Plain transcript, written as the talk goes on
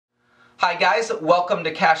Hi guys, welcome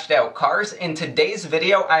to Cashed Out Cars. In today's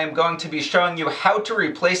video, I am going to be showing you how to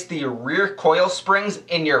replace the rear coil springs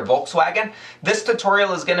in your Volkswagen. This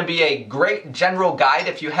tutorial is going to be a great general guide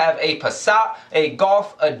if you have a Passat, a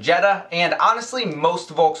Golf, a Jetta, and honestly most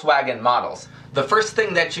Volkswagen models. The first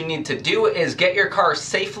thing that you need to do is get your car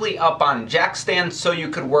safely up on jack stands so you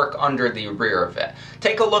could work under the rear of it.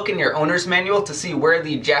 Take a look in your owner's manual to see where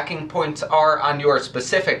the jacking points are on your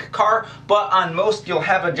specific car, but on most you'll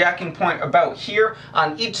have a jacking point about here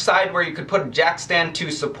on each side where you could put a jack stand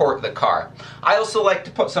to support the car. I also like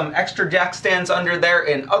to put some extra jack stands under there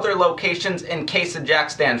in other locations in case a jack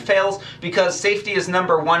stand fails, because safety is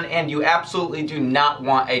number one and you absolutely do not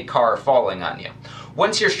want a car falling on you.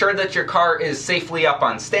 Once you're sure that your car is safely up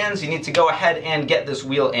on stands, you need to go ahead and get this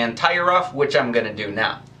wheel and tire off, which I'm going to do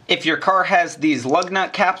now. If your car has these lug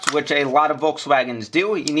nut caps, which a lot of Volkswagens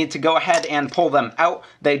do, you need to go ahead and pull them out.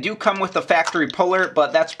 They do come with a factory puller,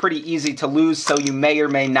 but that's pretty easy to lose, so you may or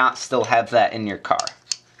may not still have that in your car.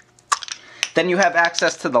 Then you have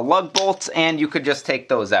access to the lug bolts, and you could just take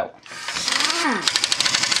those out.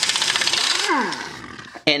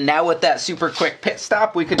 And now with that super quick pit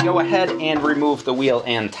stop, we could go ahead and remove the wheel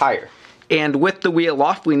and tire. And with the wheel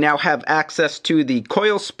off, we now have access to the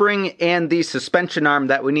coil spring and the suspension arm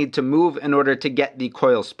that we need to move in order to get the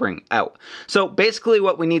coil spring out. So basically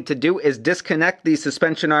what we need to do is disconnect the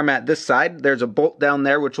suspension arm at this side. There's a bolt down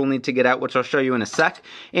there which we'll need to get out, which I'll show you in a sec.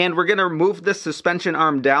 And we're going to move the suspension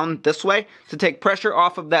arm down this way to take pressure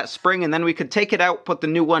off of that spring, and then we could take it out, put the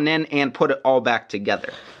new one in, and put it all back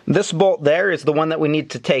together. This bolt there is the one that we need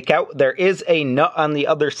to take out. There is a nut on the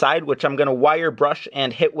other side, which I'm going to wire brush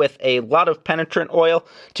and hit with a lot of penetrant oil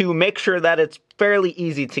to make sure that it's fairly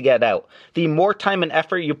easy to get out. The more time and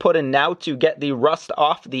effort you put in now to get the rust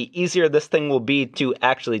off, the easier this thing will be to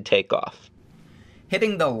actually take off.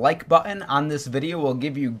 Hitting the like button on this video will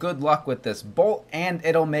give you good luck with this bolt, and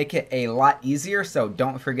it'll make it a lot easier, so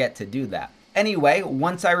don't forget to do that. Anyway,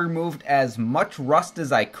 once I removed as much rust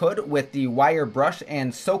as I could with the wire brush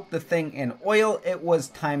and soaked the thing in oil, it was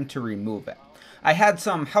time to remove it. I had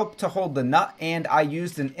some help to hold the nut, and I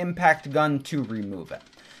used an impact gun to remove it.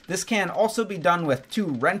 This can also be done with 2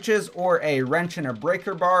 wrenches or a wrench and a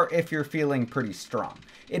breaker bar if you're feeling pretty strong.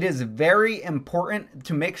 It is very important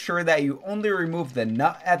to make sure that you only remove the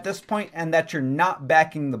nut at this point and that you're not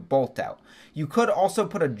backing the bolt out. You could also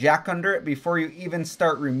put a jack under it before you even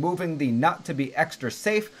start removing the nut to be extra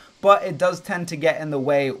safe, but it does tend to get in the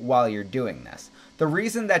way while you're doing this. The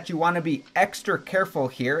reason that you want to be extra careful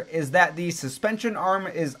here is that the suspension arm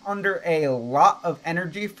is under a lot of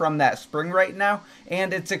energy from that spring right now,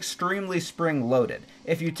 and it's extremely spring loaded.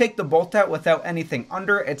 If you take the bolt out without anything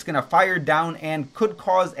under, it's going to fire down and could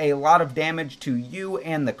cause a lot of damage to you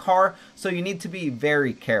and the car, so you need to be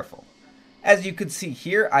very careful. As you can see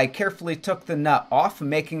here, I carefully took the nut off,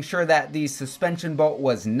 making sure that the suspension bolt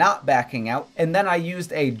was not backing out, and then I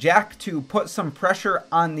used a jack to put some pressure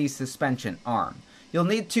on the suspension arm. You'll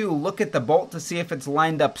need to look at the bolt to see if it's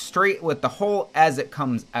lined up straight with the hole as it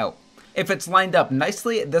comes out. If it's lined up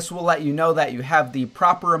nicely, this will let you know that you have the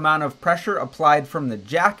proper amount of pressure applied from the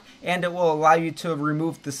jack, and it will allow you to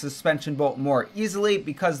remove the suspension bolt more easily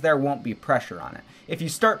because there won't be pressure on it. If you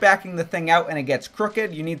start backing the thing out and it gets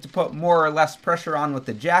crooked, you need to put more or less pressure on with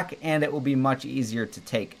the jack, and it will be much easier to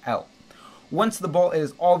take out. Once the bolt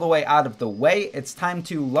is all the way out of the way, it's time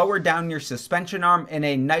to lower down your suspension arm in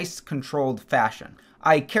a nice controlled fashion.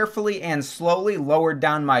 I carefully and slowly lowered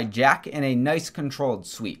down my jack in a nice controlled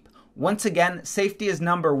sweep. Once again, safety is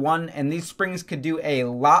number one, and these springs could do a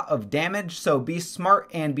lot of damage, so be smart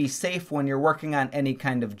and be safe when you're working on any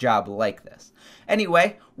kind of job like this.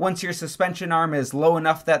 Anyway, once your suspension arm is low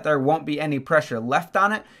enough that there won't be any pressure left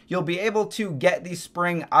on it, you'll be able to get the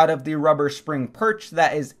spring out of the rubber spring perch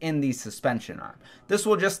that is in the suspension arm. This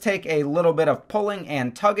will just take a little bit of pulling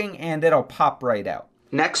and tugging, and it'll pop right out.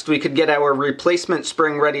 Next, we could get our replacement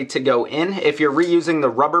spring ready to go in. If you're reusing the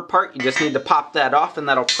rubber part, you just need to pop that off, and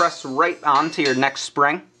that'll press right onto your next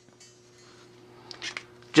spring.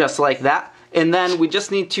 Just like that. And then we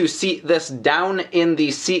just need to seat this down in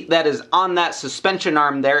the seat that is on that suspension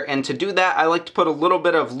arm there. And to do that, I like to put a little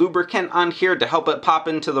bit of lubricant on here to help it pop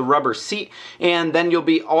into the rubber seat. And then you'll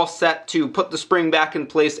be all set to put the spring back in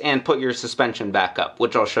place and put your suspension back up,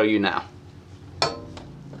 which I'll show you now.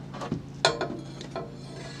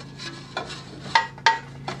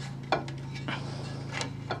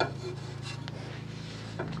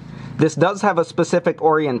 This does have a specific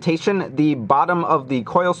orientation. The bottom of the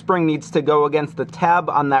coil spring needs to go against the tab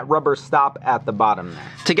on that rubber stop at the bottom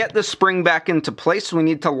there. To get this spring back into place, we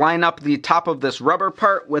need to line up the top of this rubber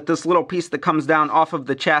part with this little piece that comes down off of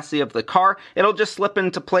the chassis of the car. It'll just slip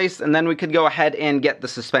into place, and then we could go ahead and get the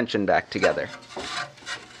suspension back together.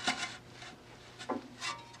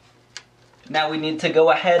 Now we need to go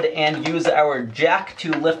ahead and use our jack to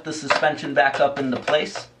lift the suspension back up into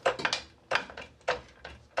place.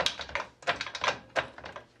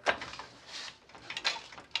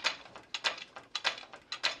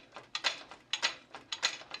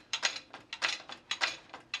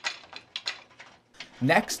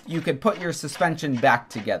 Next, you could put your suspension back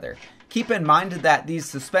together. Keep in mind that these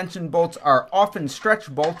suspension bolts are often stretch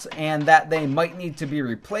bolts and that they might need to be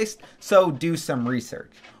replaced, so do some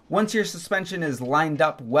research. Once your suspension is lined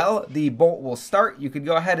up well, the bolt will start. You could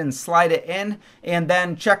go ahead and slide it in and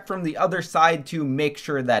then check from the other side to make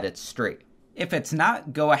sure that it's straight. If it's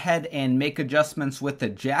not, go ahead and make adjustments with the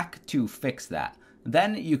jack to fix that.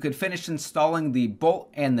 Then you could finish installing the bolt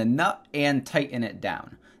and the nut and tighten it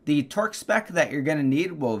down. The torque spec that you're going to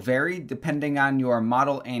need will vary depending on your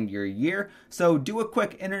model and your year, so do a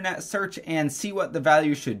quick internet search and see what the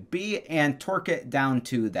value should be and torque it down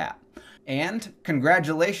to that. And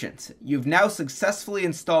congratulations, you've now successfully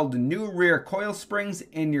installed new rear coil springs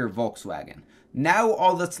in your Volkswagen. Now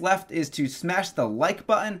all that's left is to smash the like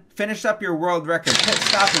button, finish up your world record pit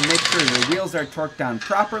stop, and make sure your wheels are torqued down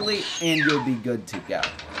properly, and you'll be good to go.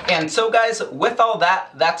 And so guys, with all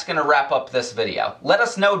that, that's going to wrap up this video. Let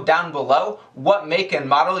us know down below what make and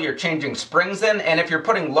model you're changing springs in, and if you're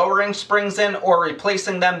putting lowering springs in or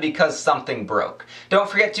replacing them because something broke. Don't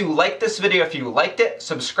forget to like this video if you liked it,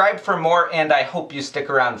 subscribe for more, and I hope you stick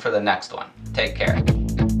around for the next one. Take care.